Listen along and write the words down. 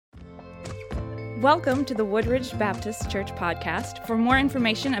Welcome to the Woodridge Baptist Church podcast. For more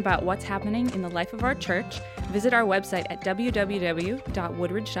information about what's happening in the life of our church, visit our website at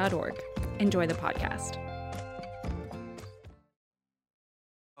www.woodridge.org. Enjoy the podcast.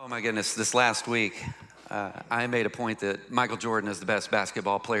 Oh my goodness, this last week, I made a point that Michael Jordan is the best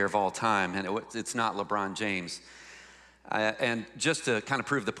basketball player of all time, and it's not LeBron James. And just to kind of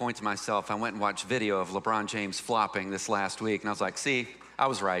prove the point to myself, I went and watched video of LeBron James flopping this last week, and I was like, see, I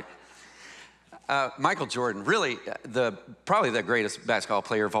was right. Michael Jordan, really probably the greatest basketball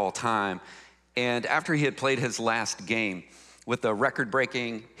player of all time. And after he had played his last game with a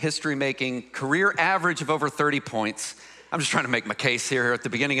record-breaking, history-making, career average of over 30 points, I'm just trying to make my case here at the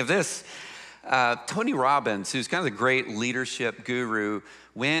beginning of this. Tony Robbins, who's kind of the great leadership guru,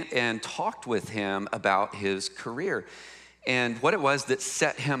 went and talked with him about his career and what it was that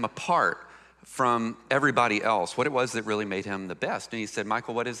set him apart from everybody else, what it was that really made him the best. And he said,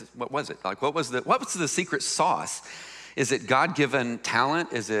 Michael, what was it? Like, what was the secret sauce? Is it God-given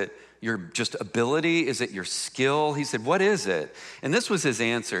talent? Is it your just ability? Is it your skill? He said, what is it? And this was his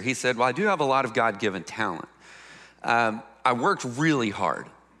answer. He said, well, I do have a lot of God-given talent. I worked really hard,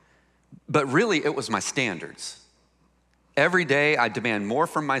 but really it was my standards. Every day I demand more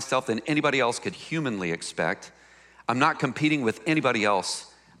from myself than anybody else could humanly expect. I'm not competing with anybody else.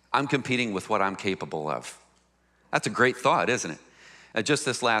 I'm competing with what I'm capable of. That's a great thought, isn't it? Just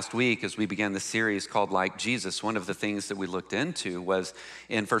this last week, as we began the series called Like Jesus, one of the things that we looked into was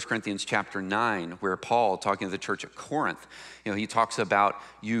in 1 Corinthians chapter 9, where Paul, talking to the church at Corinth, he talks about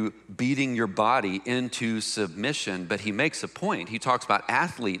you beating your body into submission, but he makes a point. He talks about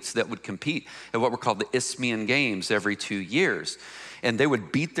athletes that would compete at what were called the Isthmian Games every 2 years. And they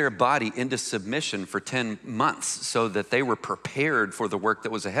would beat their body into submission for 10 months so that they were prepared for the work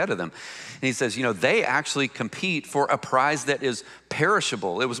that was ahead of them. And he says, they actually compete for a prize that is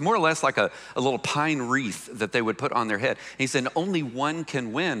perishable. It was more or less like a little pine wreath that they would put on their head. And he said, only one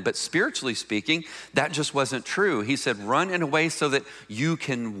can win. But spiritually speaking, that just wasn't true. He said, run in a way so that you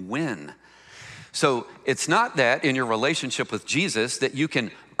can win. So it's not that in your relationship with Jesus that you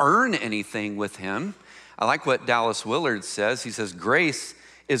can earn anything with him. I like what Dallas Willard says. He says, grace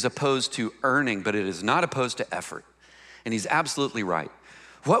is opposed to earning, but it is not opposed to effort. And he's absolutely right.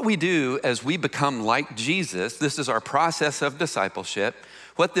 What we do as we become like Jesus, this is our process of discipleship.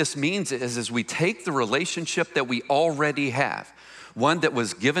 What this means is we take the relationship that we already have, one that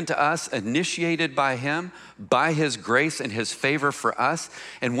was given to us, initiated by him, by his grace and his favor for us.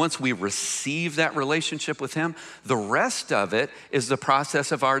 And once we receive that relationship with him, the rest of it is the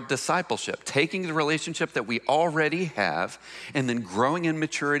process of our discipleship, taking the relationship that we already have and then growing in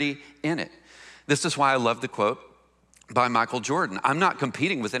maturity in it. This is why I love the quote by Michael Jordan. I'm not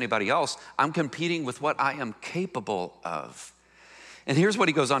competing with anybody else. I'm competing with what I am capable of. And here's what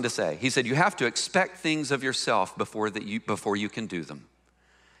he goes on to say. He said, you have to expect things of yourself before you can do them.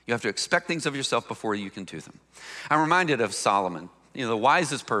 You have to expect things of yourself before you can do them. I'm reminded of Solomon, the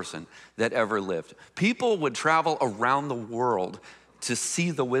wisest person that ever lived. People would travel around the world to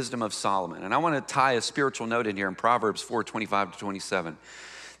see the wisdom of Solomon. And I want to tie a spiritual note in here in Proverbs 4:25-27.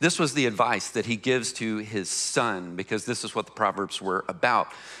 This was the advice that he gives to his son, because this is what the Proverbs were about.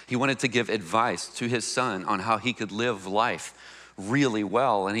 He wanted to give advice to his son on how he could live life really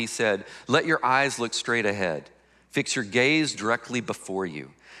well. And he said, let your eyes look straight ahead. Fix your gaze directly before you.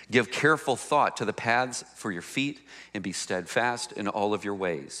 Give careful thought to the paths for your feet and be steadfast in all of your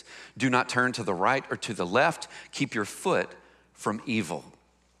ways. Do not turn to the right or to the left. Keep your foot from evil.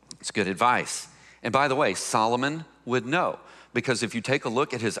 It's good advice. And by the way, Solomon would know, because if you take a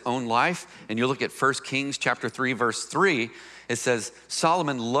look at his own life and you look at 1 Kings chapter 3, verse 3, it says,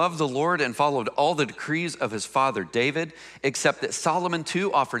 Solomon loved the Lord and followed all the decrees of his father David, except that Solomon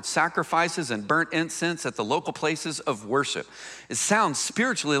too offered sacrifices and burnt incense at the local places of worship. It sounds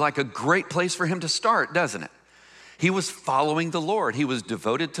spiritually like a great place for him to start, doesn't it? He was following the Lord. He was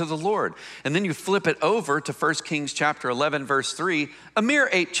devoted to the Lord. And then you flip it over to 1 Kings chapter 11, verse 3, a mere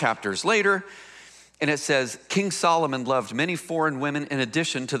 8 chapters later, and it says, King Solomon loved many foreign women in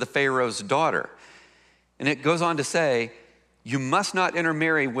addition to the Pharaoh's daughter. And it goes on to say, you must not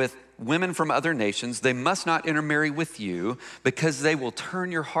intermarry with women from other nations. They must not intermarry with you, because they will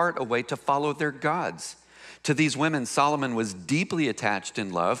turn your heart away to follow their gods. To these women, Solomon was deeply attached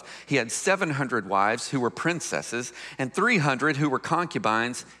in love. He had 700 wives who were princesses and 300 who were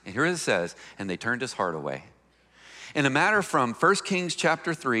concubines. And here it says, and they turned his heart away. In a matter from 1 Kings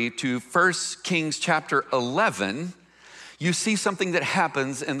chapter 3 to 1 Kings chapter 11, you see something that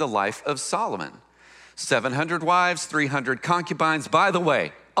happens in the life of Solomon. 700 wives, 300 concubines. By the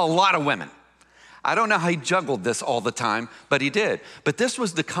way, a lot of women. I don't know how he juggled this all the time, but he did. But this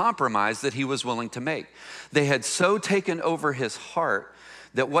was the compromise that he was willing to make. They had so taken over his heart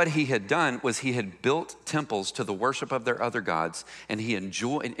that what he had done was he had built temples to the worship of their other gods, and he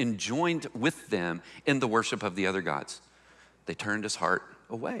enjoined with them in the worship of the other gods. They turned his heart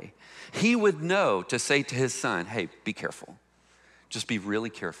away. He would know to say to his son, hey, be careful. Just be really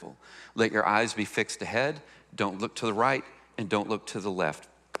careful. Let your eyes be fixed ahead. Don't look to the right and don't look to the left.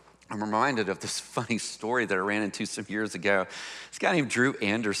 I'm reminded of this funny story that I ran into some years ago. This guy named Drew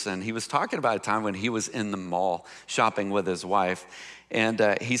Anderson, he was talking about a time when he was in the mall shopping with his wife. And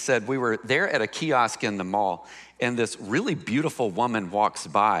he said, we were there at a kiosk in the mall, and this really beautiful woman walks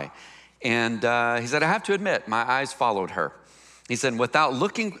by. And he said, I have to admit, my eyes followed her. He said, without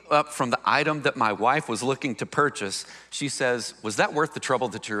looking up from the item that my wife was looking to purchase, she says, was that worth the trouble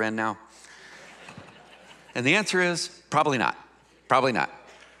that you're in now? And the answer is, probably not. Probably not.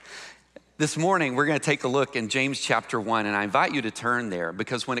 This morning, we're going to take a look in James chapter 1, and I invite you to turn there,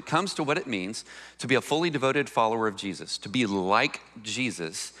 because when it comes to what it means to be a fully devoted follower of Jesus, to be like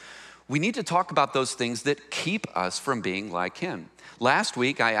Jesus, we need to talk about those things that keep us from being like him. Last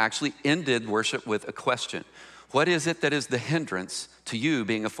week, I actually ended worship with a question. What is it that is the hindrance to you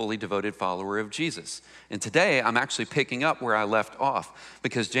being a fully devoted follower of Jesus? And today, I'm actually picking up where I left off,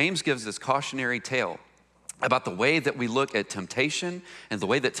 because James gives this cautionary tale about the way that we look at temptation and the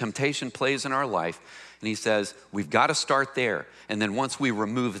way that temptation plays in our life. And he says, we've got to start there. And then once we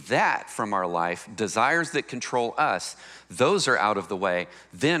remove that from our life, desires that control us, those are out of the way.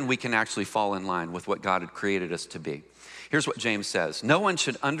 Then we can actually fall in line with what God had created us to be. Here's what James says. No one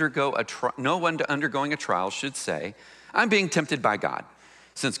undergoing a trial should say, I'm being tempted by God.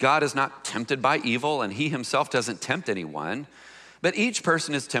 Since God is not tempted by evil and he himself doesn't tempt anyone, but each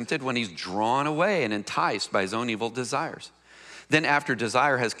person is tempted when he's drawn away and enticed by his own evil desires. Then after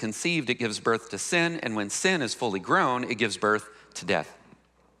desire has conceived, it gives birth to sin. And when sin is fully grown, it gives birth to death.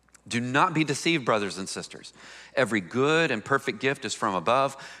 Do not be deceived, brothers and sisters. Every good and perfect gift is from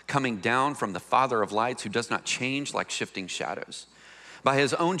above, coming down from the Father of lights, who does not change like shifting shadows. By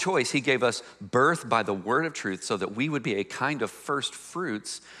his own choice, he gave us birth by the word of truth so that we would be a kind of first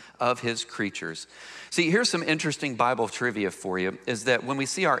fruits of his creatures. See, here's some interesting Bible trivia for you, is that when we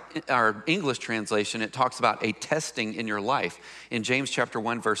see our English translation, it talks about a testing in your life in James chapter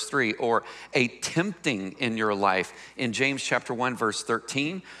 1, verse 3, or a tempting in your life in James chapter 1, verse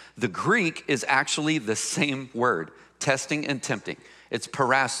 13. The Greek is actually the same word, testing and tempting. It's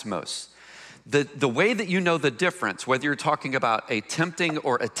parasmos. The way that you know the difference, whether you're talking about a tempting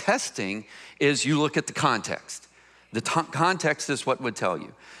or a testing, is you look at the context. The context is what would tell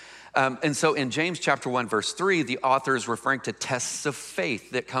you. And so in James chapter 1, verse 3, the author is referring to tests of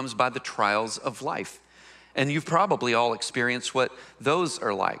faith that comes by the trials of life. And you've probably all experienced what those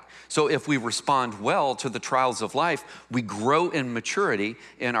are like. So if we respond well to the trials of life, we grow in maturity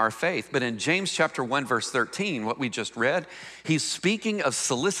in our faith. But in James chapter 1, verse 13, what we just read, he's speaking of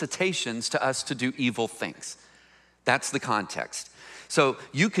solicitations to us to do evil things. That's the context. So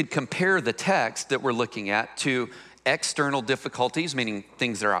you could compare the text that we're looking at to external difficulties, meaning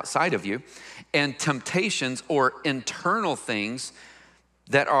things that are outside of you, and temptations or internal things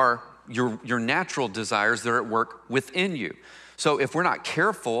that are your natural desires that are at work within you. So if we're not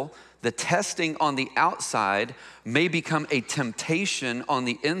careful, the testing on the outside may become a temptation on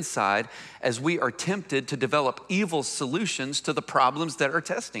the inside as we are tempted to develop evil solutions to the problems that are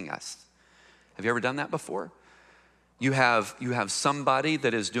testing us. Have you ever done that before? You have somebody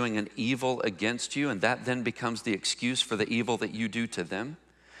that is doing an evil against you, and that then becomes the excuse for the evil that you do to them.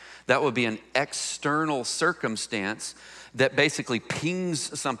 That would be an external circumstance that basically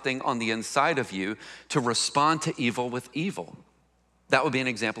pings something on the inside of you to respond to evil with evil. That would be an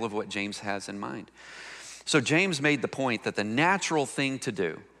example of what James has in mind. So James made the point that the natural thing to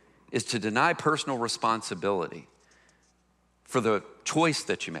do is to deny personal responsibility for the choice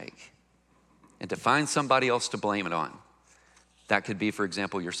that you make and to find somebody else to blame it on. That could be, for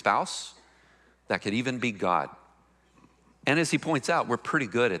example, your spouse. That could even be God. And as he points out, we're pretty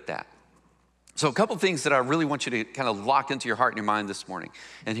good at that. So a couple things that I really want you to kind of lock into your heart and your mind this morning.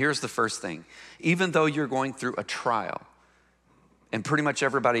 And here's the first thing. Even though you're going through a trial, and pretty much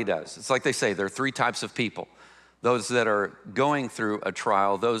everybody does. It's like they say, there are three types of people. Those that are going through a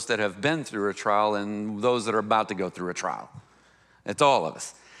trial, those that have been through a trial, and those that are about to go through a trial. It's all of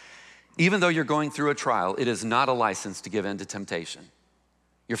us. Even though you're going through a trial, it is not a license to give in to temptation.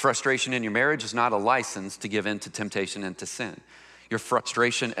 Your frustration in your marriage is not a license to give in to temptation and to sin. Your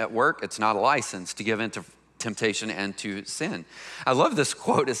frustration at work, it's not a license to give in temptation and to sin. I love this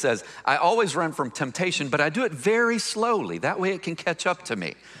quote. It says, I always run from temptation, but I do it very slowly. That way it can catch up to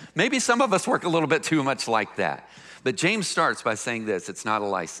me. Maybe some of us work a little bit too much like that. But James starts by saying this, it's not a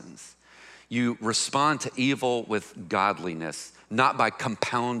license. You respond to evil with godliness, not by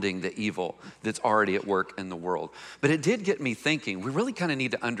compounding the evil that's already at work in the world. But it did get me thinking, we really kind of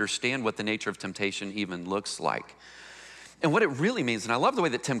need to understand what the nature of temptation even looks like. And what it really means, and I love the way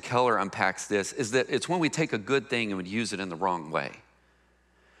that Tim Keller unpacks this, is that it's when we take a good thing and we use it in the wrong way.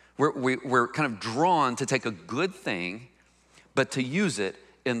 We're kind of drawn to take a good thing, but to use it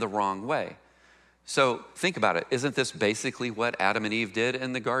in the wrong way. So think about it. Isn't this basically what Adam and Eve did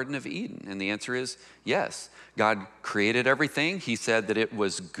in the Garden of Eden? And the answer is yes. God created everything. He said that it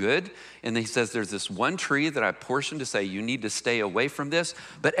was good. And then he says there's this one tree that I portioned to say you need to stay away from this,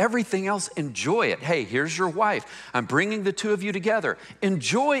 but everything else, enjoy it. Hey, here's your wife. I'm bringing the two of you together.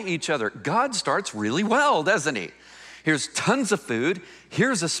 Enjoy each other. God starts really well, doesn't he? Here's tons of food.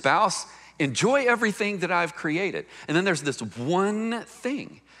 Here's a spouse. Enjoy everything that I've created. And then there's this one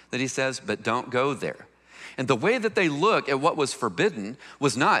thing that he says, but don't go there. And the way that they look at what was forbidden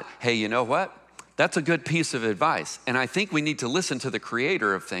was not, hey, you know what? That's a good piece of advice. And I think we need to listen to the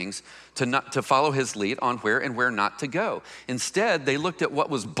creator of things to follow his lead on where and where not to go. Instead, they looked at what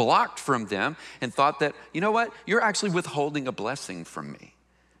was blocked from them and thought that, you know what? You're actually withholding a blessing from me.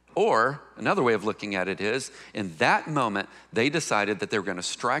 Or another way of looking at it is, in that moment, they decided that they were going to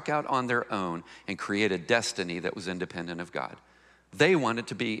strike out on their own and create a destiny that was independent of God. They wanted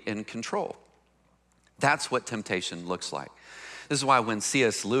to be in control. That's what temptation looks like. This is why when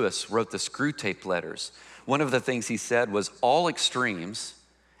C.S. Lewis wrote the Screwtape Letters, one of the things he said was all extremes,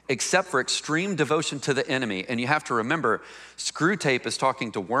 except for extreme devotion to the enemy. And you have to remember, Screwtape is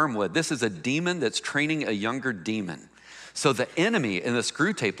talking to Wormwood. This is a demon that's training a younger demon. So the enemy in the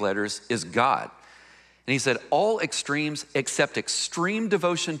Screwtape Letters is God. And he said, all extremes except extreme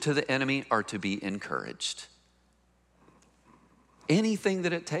devotion to the enemy are to be encouraged. Anything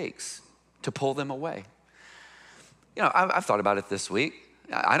that it takes to pull them away. You know, I've thought about it this week.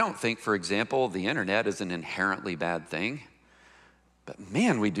 I don't think, for example, the internet is an inherently bad thing. But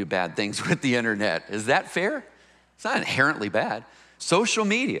man, we do bad things with the internet. Is that fair? It's not inherently bad. Social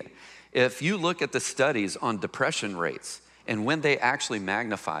media. If you look at the studies on depression rates and when they actually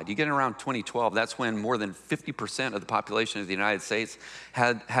magnified, you get around 2012, that's when more than 50% of the population of the United States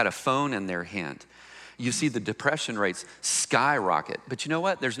had a phone in their hand. You see the depression rates skyrocket. But you know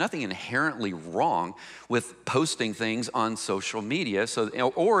what? There's nothing inherently wrong with posting things on social media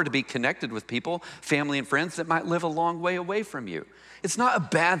or to be connected with people, family and friends that might live a long way away from you. It's not a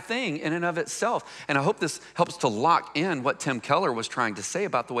bad thing in and of itself. And I hope this helps to lock in what Tim Keller was trying to say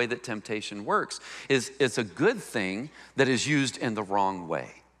about the way that temptation works. It's a good thing that is used in the wrong way.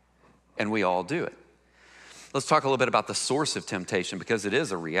 And we all do it. Let's talk a little bit about the source of temptation because it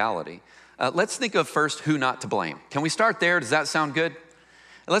is a reality. Let's think of first who not to blame. Can we start there? Does that sound good?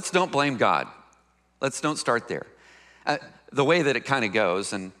 Let's don't blame God. Let's don't start there. The way that it kind of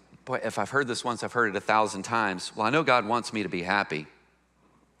goes, and boy, if I've heard this once, I've heard it 1,000 times. Well, I know God wants me to be happy,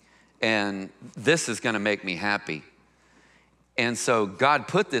 and this is going to make me happy. And so God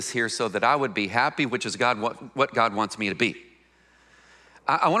put this here so that I would be happy, which is what God wants me to be.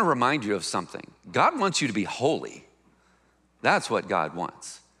 I want to remind you of something. God wants you to be holy. That's what God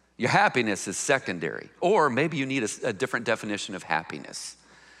wants. Your happiness is secondary, or maybe you need a different definition of happiness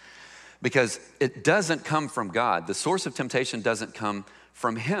because it doesn't come from God. The source of temptation doesn't come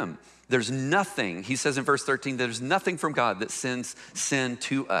from him. There's nothing, he says in verse 13, there's nothing from God that sends sin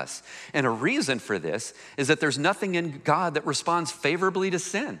to us. And a reason for this is that there's nothing in God that responds favorably to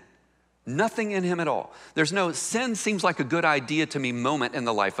sin. Nothing in him at all. There's no sin seems like a good idea to me moment in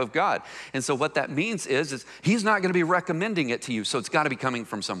the life of God. And so what that means is he's not going to be recommending it to you. So it's got to be coming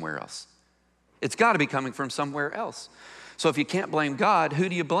from somewhere else. It's got to be coming from somewhere else. So if you can't blame God, who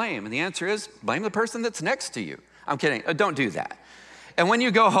do you blame? And the answer is blame the person that's next to you. I'm kidding. Don't do that. And when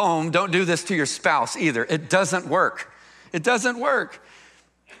you go home, don't do this to your spouse either. It doesn't work. It doesn't work.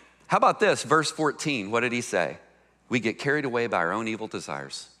 How about this? Verse 14, what did he say? We get carried away by our own evil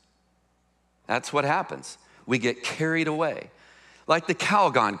desires. That's what happens. We get carried away. Like the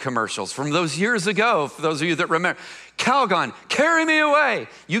Calgon commercials from those years ago, for those of you that remember. Calgon, carry me away.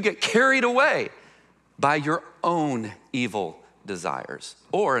 You get carried away by your own evil desires.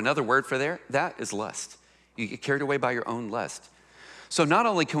 Or another word for that is lust. You get carried away by your own lust. So not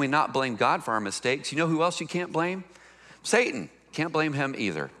only can we not blame God for our mistakes, you know who else you can't blame? Satan. Can't blame him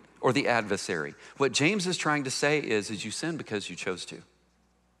either, or the adversary. What James is trying to say is you sin because you chose to.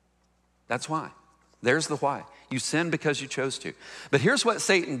 That's why. There's the why. You sin because you chose to. But here's what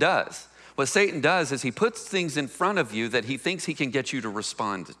Satan does. What Satan does is he puts things in front of you that he thinks he can get you to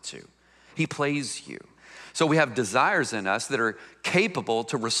respond to. He plays you. So we have desires in us that are capable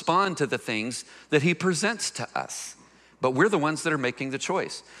to respond to the things that he presents to us. But we're the ones that are making the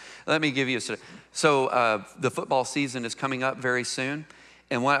choice. Let me give you the football season is coming up very soon.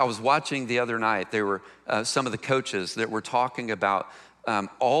 And when I was watching the other night, there were some of the coaches that were talking about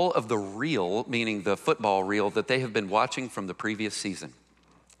all of the reel, meaning the football reel, that they have been watching from the previous season.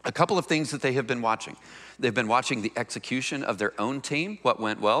 A couple of things that they have been watching. They've been watching the execution of their own team, what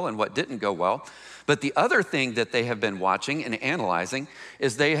went well and what didn't go well. But the other thing that they have been watching and analyzing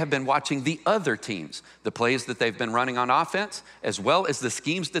is they have been watching the other teams, the plays that they've been running on offense, as well as the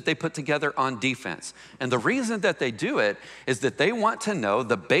schemes that they put together on defense. And the reason that they do it is that they want to know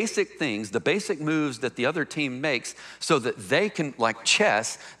the basic things, the basic moves that the other team makes so that they can, like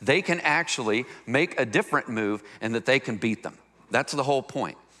chess, they can actually make a different move and that they can beat them. That's the whole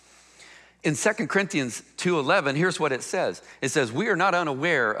point. In 2 Corinthians 2:11, here's what it says. It says, we are not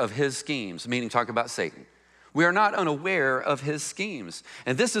unaware of his schemes, meaning talk about Satan. We are not unaware of his schemes.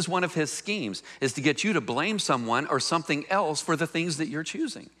 And this is one of his schemes, is to get you to blame someone or something else for the things that you're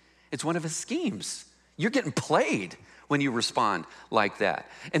choosing. It's one of his schemes. You're getting played when you respond like that.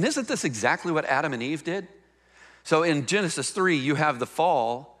 And isn't this exactly what Adam and Eve did? So in Genesis 3, you have the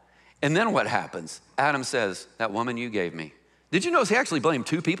fall, and then what happens? Adam says, that woman you gave me. Did you notice he actually blamed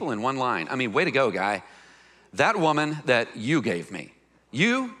two people in one line? I mean, way to go, guy. That woman that you gave me.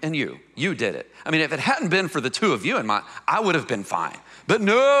 You and you did it. I mean, if it hadn't been for the two of you and I would have been fine. But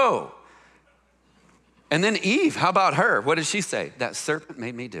no. And then Eve, how about her? What did she say? That serpent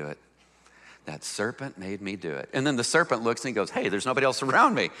made me do it. That serpent made me do it. And then the serpent looks and he goes, hey, there's nobody else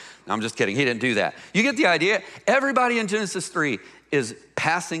around me. No, I'm just kidding. He didn't do that. You get the idea? Everybody in Genesis 3 is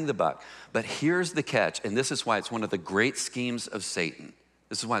passing the buck. But here's the catch, and this is why it's one of the great schemes of Satan.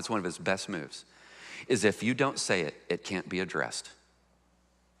 This is why it's one of his best moves, is if you don't say it, it can't be addressed.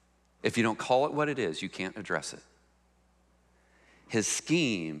 If you don't call it what it is, you can't address it. His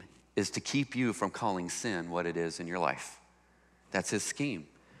scheme is to keep you from calling sin what it is in your life. That's his scheme.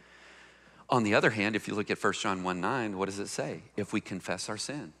 On the other hand, if you look at 1 John 1:9, what does it say? If we confess our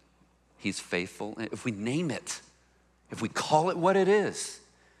sin, he's faithful. If we name it, if we call it what it is,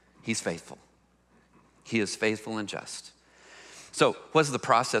 he's faithful. He is faithful and just. So what does the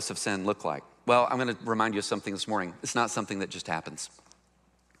process of sin look like? Well, I'm gonna remind you of something this morning. It's not something that just happens.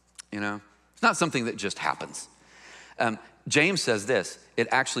 You know, it's not something that just happens. James says this, it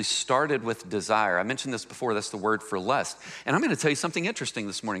actually started with desire. I mentioned this before, that's the word for lust. And I'm gonna tell you something interesting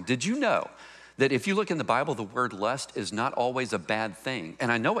this morning. Did you know that if you look in the Bible, the word lust is not always a bad thing?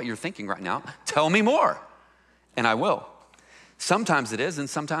 And I know what you're thinking right now. Tell me more. And I will. Sometimes it is and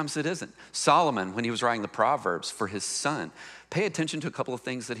sometimes it isn't. Solomon, when he was writing the Proverbs for his son, pay attention to a couple of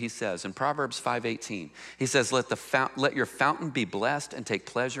things that he says. In Proverbs 5:18, he says, let your fountain be blessed and take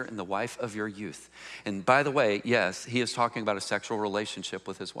pleasure in the wife of your youth. And by the way, yes, he is talking about a sexual relationship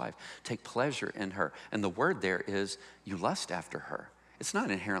with his wife. Take pleasure in her. And the word there is you lust after her. It's not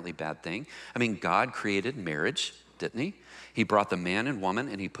an inherently bad thing. I mean, God created marriage, didn't he? He brought the man and woman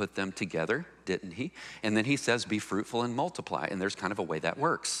and he put them together, didn't he? And then he says, be fruitful and multiply. And there's kind of a way that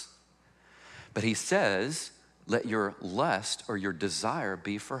works. But he says, let your lust or your desire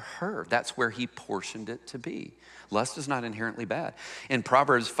be for her. That's where he portioned it to be. Lust is not inherently bad. In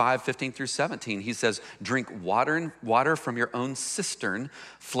Proverbs 5:15-17, he says, drink water from your own cistern,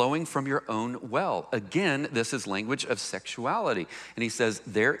 flowing from your own well. Again, this is language of sexuality. And he says,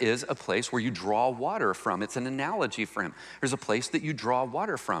 there is a place where you draw water from. It's an analogy for him. There's a place that you draw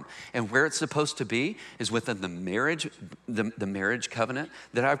water from. And where it's supposed to be is within the marriage covenant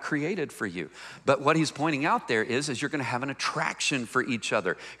that I've created for you. But what he's pointing out there is you're gonna have an attraction for each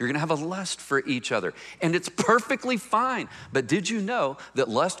other. You're gonna have a lust for each other. And it's perfectly fine. But did you know that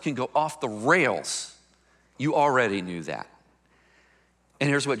lust can go off the rails? You already knew that. And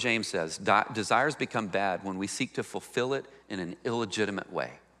here's what James says. Desires become bad when we seek to fulfill it in an illegitimate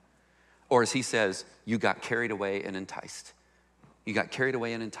way. Or as he says, you got carried away and enticed. You got carried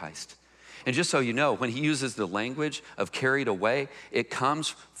away and enticed. And just so you know, when he uses the language of carried away, it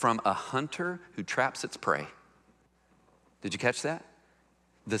comes from a hunter who traps its prey. Did you catch that?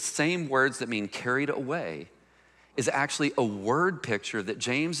 The same words that mean carried away is actually a word picture that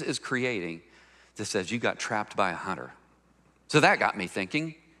James is creating that says you got trapped by a hunter. So that got me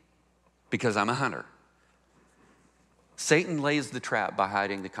thinking, because I'm a hunter. Satan lays the trap by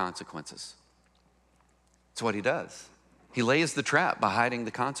hiding the consequences. That's what he does. He lays the trap by hiding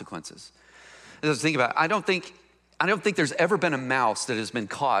the consequences. Let's think about it. I don't think there's ever been a mouse that has been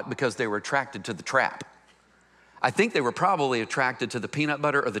caught because they were attracted to the trap. I think they were probably attracted to the peanut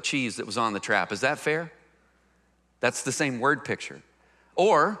butter or the cheese that was on the trap. Is that fair? That's the same word picture.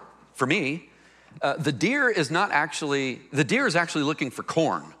 Or, for me, the deer is actually looking for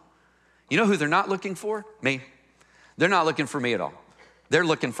corn. You know who they're not looking for? Me. They're not looking for me at all. They're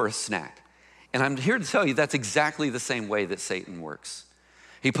looking for a snack. And I'm here to tell you that's exactly the same way that Satan works.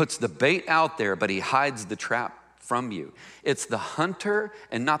 He puts the bait out there, but he hides the trap from you. It's the hunter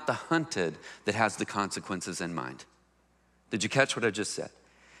and not the hunted that has the consequences in mind. Did you catch what I just said?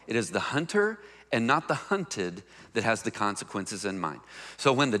 It is the hunter and not the hunted that has the consequences in mind.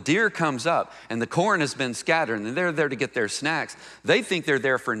 So when the deer comes up and the corn has been scattered and they're there to get their snacks, they think they're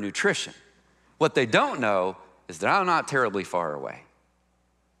there for nutrition. What they don't know is that I'm not terribly far away.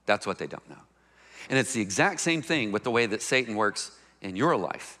 That's what they don't know. And it's the exact same thing with the way that Satan works in your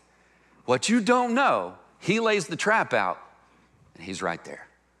life. What you don't know, he lays the trap out and he's right there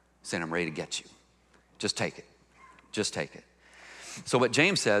saying, I'm ready to get you. Just take it. Just take it. So what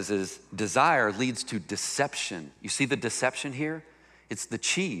James says is desire leads to deception. You see the deception here? It's the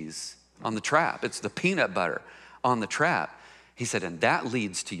cheese on the trap. It's the peanut butter on the trap. He said, and that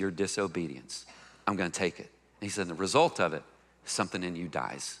leads to your disobedience. I'm going to take it. And he said, the result of it, something in you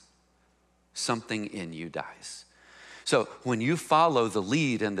dies. Something in you dies. So when you follow the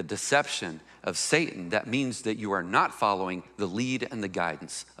lead and the deception of Satan, that means that you are not following the lead and the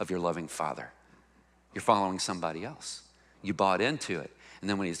guidance of your loving Father. You're following somebody else. You bought into it. And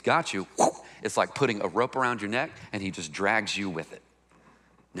then when he's got you, it's like putting a rope around your neck and he just drags you with it.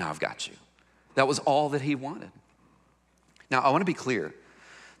 Now I've got you. That was all that he wanted. Now I want to be clear.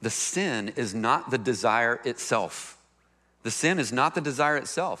 The sin is not the desire itself. The sin is not the desire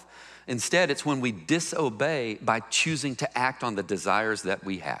itself. Instead, it's when we disobey by choosing to act on the desires that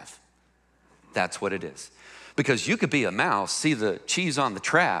we have. That's what it is. Because you could be a mouse, see the cheese on the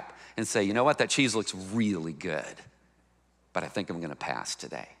trap, and say, you know what, that cheese looks really good, but I think I'm gonna pass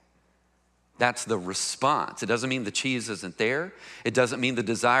today. That's the response. It doesn't mean the cheese isn't there. It doesn't mean the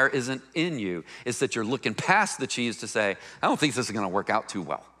desire isn't in you. It's that you're looking past the cheese to say, I don't think this is gonna work out too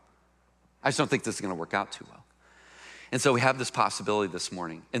well. I just don't think this is gonna work out too well. And so we have this possibility this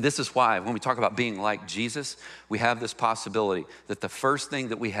morning. And this is why when we talk about being like Jesus, we have this possibility that the first thing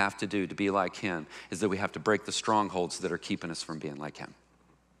that we have to do to be like him is that we have to break the strongholds that are keeping us from being like him.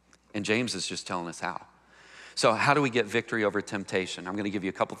 And James is just telling us how. So how do we get victory over temptation? I'm gonna give you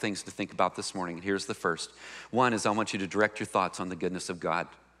a couple things to think about this morning. And here's the first. One is I want you to direct your thoughts on the goodness of God.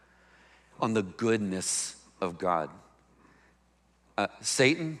 On the goodness of God.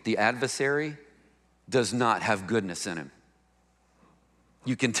 Satan, the adversary, does not have goodness in him.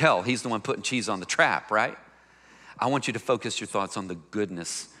 You can tell he's the one putting cheese on the trap, right? I want you to focus your thoughts on the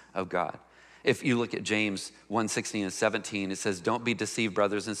goodness of God. If you look at James 1:16 and 17, it says, don't be deceived,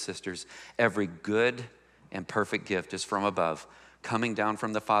 brothers and sisters. Every good and perfect gift is from above, coming down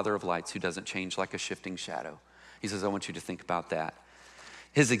from the Father of lights, who doesn't change like a shifting shadow. He says, I want you to think about that.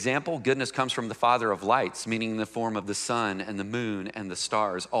 His example, goodness comes from the Father of lights, meaning in the form of the sun and the moon and the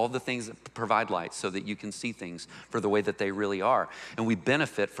stars, all the things that provide light so that you can see things for the way that they really are. And we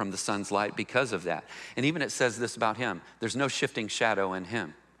benefit from the sun's light because of that. And even it says this about him, there's no shifting shadow in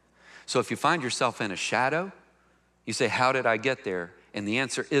him. So if you find yourself in a shadow, you say, how did I get there? And the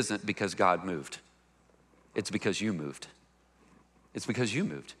answer isn't because God moved. It's because you moved. It's because you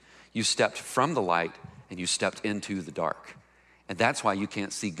moved. You stepped from the light and you stepped into the dark. And that's why you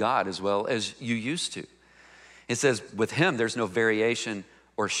can't see God as well as you used to. It says with him, there's no variation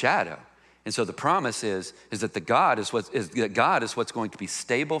or shadow. And so the promise is that God is what's going to be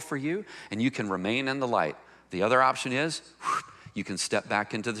stable for you and you can remain in the light. The other option is you can step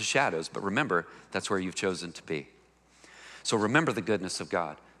back into the shadows. But remember, that's where you've chosen to be. So remember the goodness of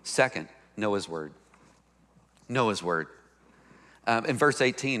God. Second, know his word. Know his word. In verse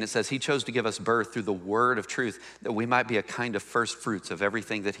 18, it says, he chose to give us birth through the word of truth, that we might be a kind of first fruits of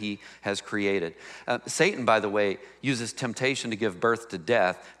everything that he has created. Satan, by the way, uses temptation to give birth to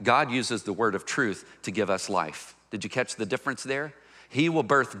death. God uses the word of truth to give us life. Did you catch the difference there? He will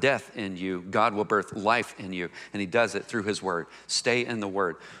birth death in you. God will birth life in you. And he does it through his word. Stay in the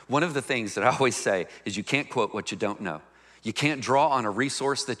word. One of the things that I always say is you can't quote what you don't know. You can't draw on a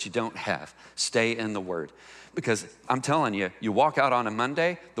resource that you don't have. Stay in the word. Because I'm telling you, you walk out on a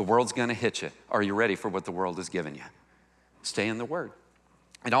Monday, the world's gonna hit you. Are you ready for what the world has given you? Stay in the word.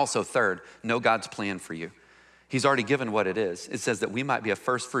 And also third, know God's plan for you. He's already given what it is. It says that we might be a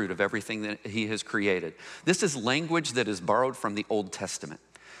first fruit of everything that he has created. This is language that is borrowed from the Old Testament.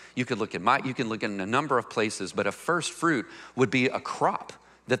 You can look in a number of places, but a first fruit would be a crop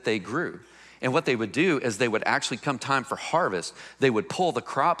that they grew. And what they would do is they would actually come time for harvest, they would pull the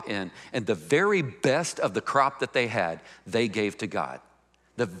crop in, and the very best of the crop that they had, they gave to God.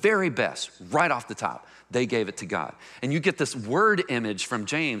 The very best, right off the top, they gave it to God. And you get this word image from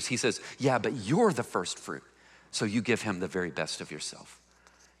James. He says, yeah, but you're the first fruit. So you give him the very best of yourself.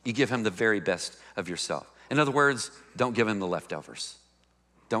 You give him the very best of yourself. In other words, don't give him the leftovers.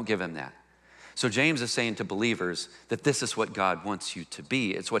 Don't give him that. So James is saying to believers that this is what God wants you to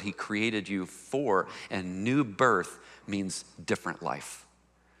be. It's what he created you for. And new birth means different life.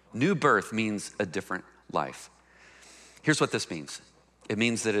 New birth means a different life. Here's what this means. It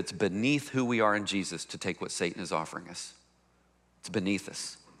means that it's beneath who we are in Jesus to take what Satan is offering us. It's beneath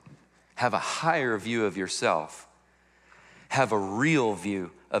us. Have a higher view of yourself. Have a real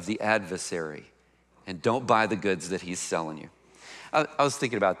view of the adversary. And don't buy the goods that he's selling you. I was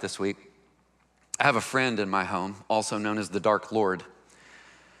thinking about this week. I have a friend in my home, also known as the Dark Lord.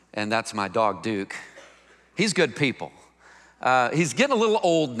 And that's my dog, Duke. He's good people. He's getting a little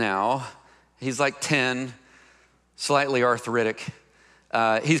old now. He's like 10, slightly arthritic.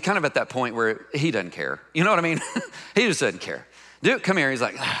 He's kind of at that point where he doesn't care. You know what I mean? He just doesn't care. Duke, come here. He's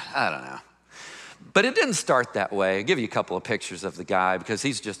like, I don't know. But it didn't start that way. I'll give you a couple of pictures of the guy because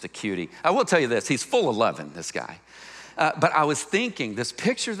he's just a cutie. I will tell you this, he's full of loving, this guy. But I was thinking, this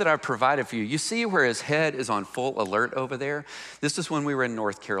picture that I've provided for you, you see where his head is on full alert over there? This is when we were in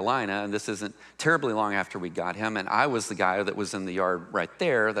North Carolina, and this isn't terribly long after we got him, and I was the guy that was in the yard right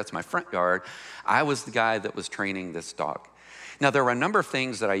there. That's my front yard. I was the guy that was training this dog. Now, there were a number of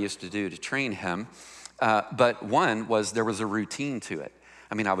things that I used to do to train him, but one was there was a routine to it.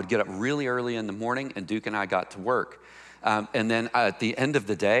 I mean, I would get up really early in the morning, and Duke and I got to work. And then at the end of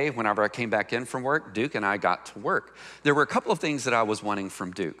the day, whenever I came back in from work, Duke and I got to work. There were a couple of things that I was wanting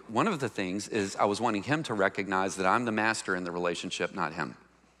from Duke. One of the things is I was wanting him to recognize that I'm the master in the relationship, not him.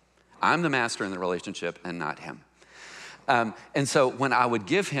 I'm the master in the relationship and not him. And so when I would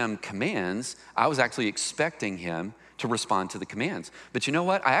give him commands, I was actually expecting him to respond to the commands. But you know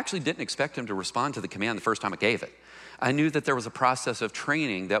what? I actually didn't expect him to respond to the command the first time I gave it. I knew that there was a process of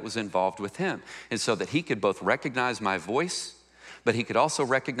training that was involved with him. And so that he could both recognize my voice, but he could also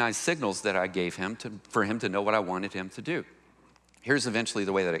recognize signals that I gave him for him to know what I wanted him to do. Here's eventually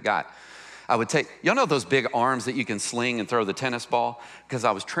the way that it got. I would take, y'all know those big arms that you can sling and throw the tennis ball? Because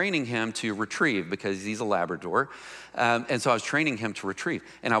I was training him to retrieve because he's a Labrador. And so I was training him to retrieve.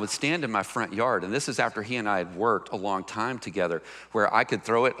 And I would stand in my front yard. And this is after he and I had worked a long time together where I could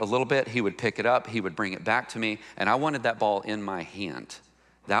throw it a little bit. He would pick it up. He would bring it back to me. And I wanted that ball in my hand.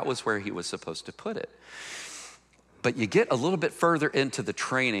 That was where he was supposed to put it. But you get a little bit further into the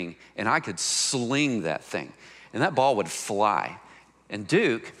training and I could sling that thing. And that ball would fly. And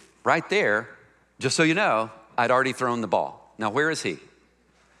Duke, right there, just so you know, I'd already thrown the ball. Now, where is he?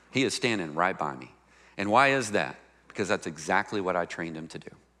 He is standing right by me. And why is that? Because that's exactly what I trained him to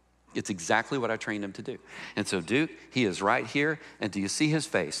do. It's exactly what I trained him to do. And so Duke, he is right here. And do you see his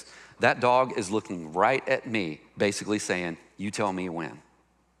face? That dog is looking right at me, basically saying, you tell me when.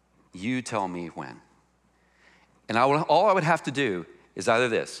 You tell me when. And all I would have to do is either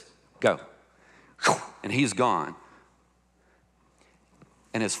this, go. And he's gone.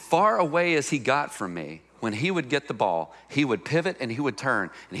 And as far away as he got from me, when he would get the ball, he would pivot and he would turn,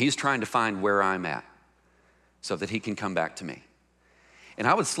 and he's trying to find where I'm at so that he can come back to me. And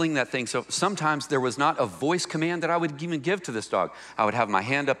I would sling that thing. So sometimes there was not a voice command that I would even give to this dog. I would have my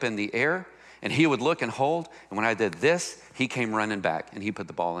hand up in the air, and he would look and hold. And when I did this, he came running back, and he put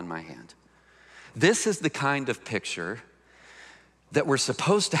the ball in my hand. This is the kind of picture that we're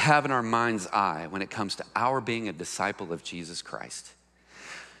supposed to have in our mind's eye when it comes to our being a disciple of Jesus Christ.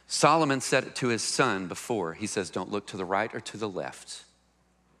 Solomon said it to his son before. He says, don't look to the right or to the left.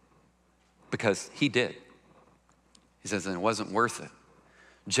 Because he did. He says, and it wasn't worth it.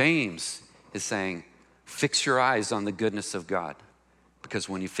 James is saying, fix your eyes on the goodness of God. Because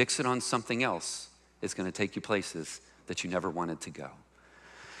when you fix it on something else, it's going to take you places that you never wanted to go.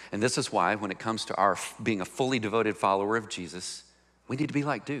 And this is why when it comes to our being a fully devoted follower of Jesus, we need to be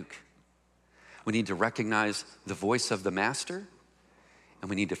like Duke. We need to recognize the voice of the master, and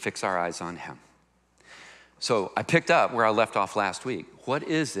we need to fix our eyes on him. So I picked up where I left off last week. What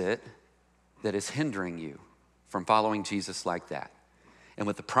is it that is hindering you from following Jesus like that? And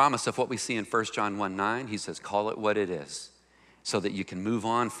with the promise of what we see in 1 John 1:9, he says, call it what it is so that you can move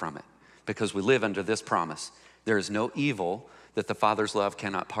on from it. Because we live under this promise. There is no evil that the Father's love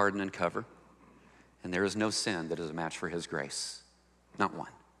cannot pardon and cover. And there is no sin that is a match for his grace. Not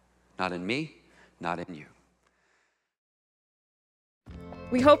one. Not in me, not in you.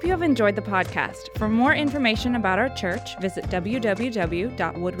 We hope you have enjoyed the podcast. For more information about our church, visit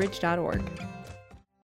www.woodridge.org.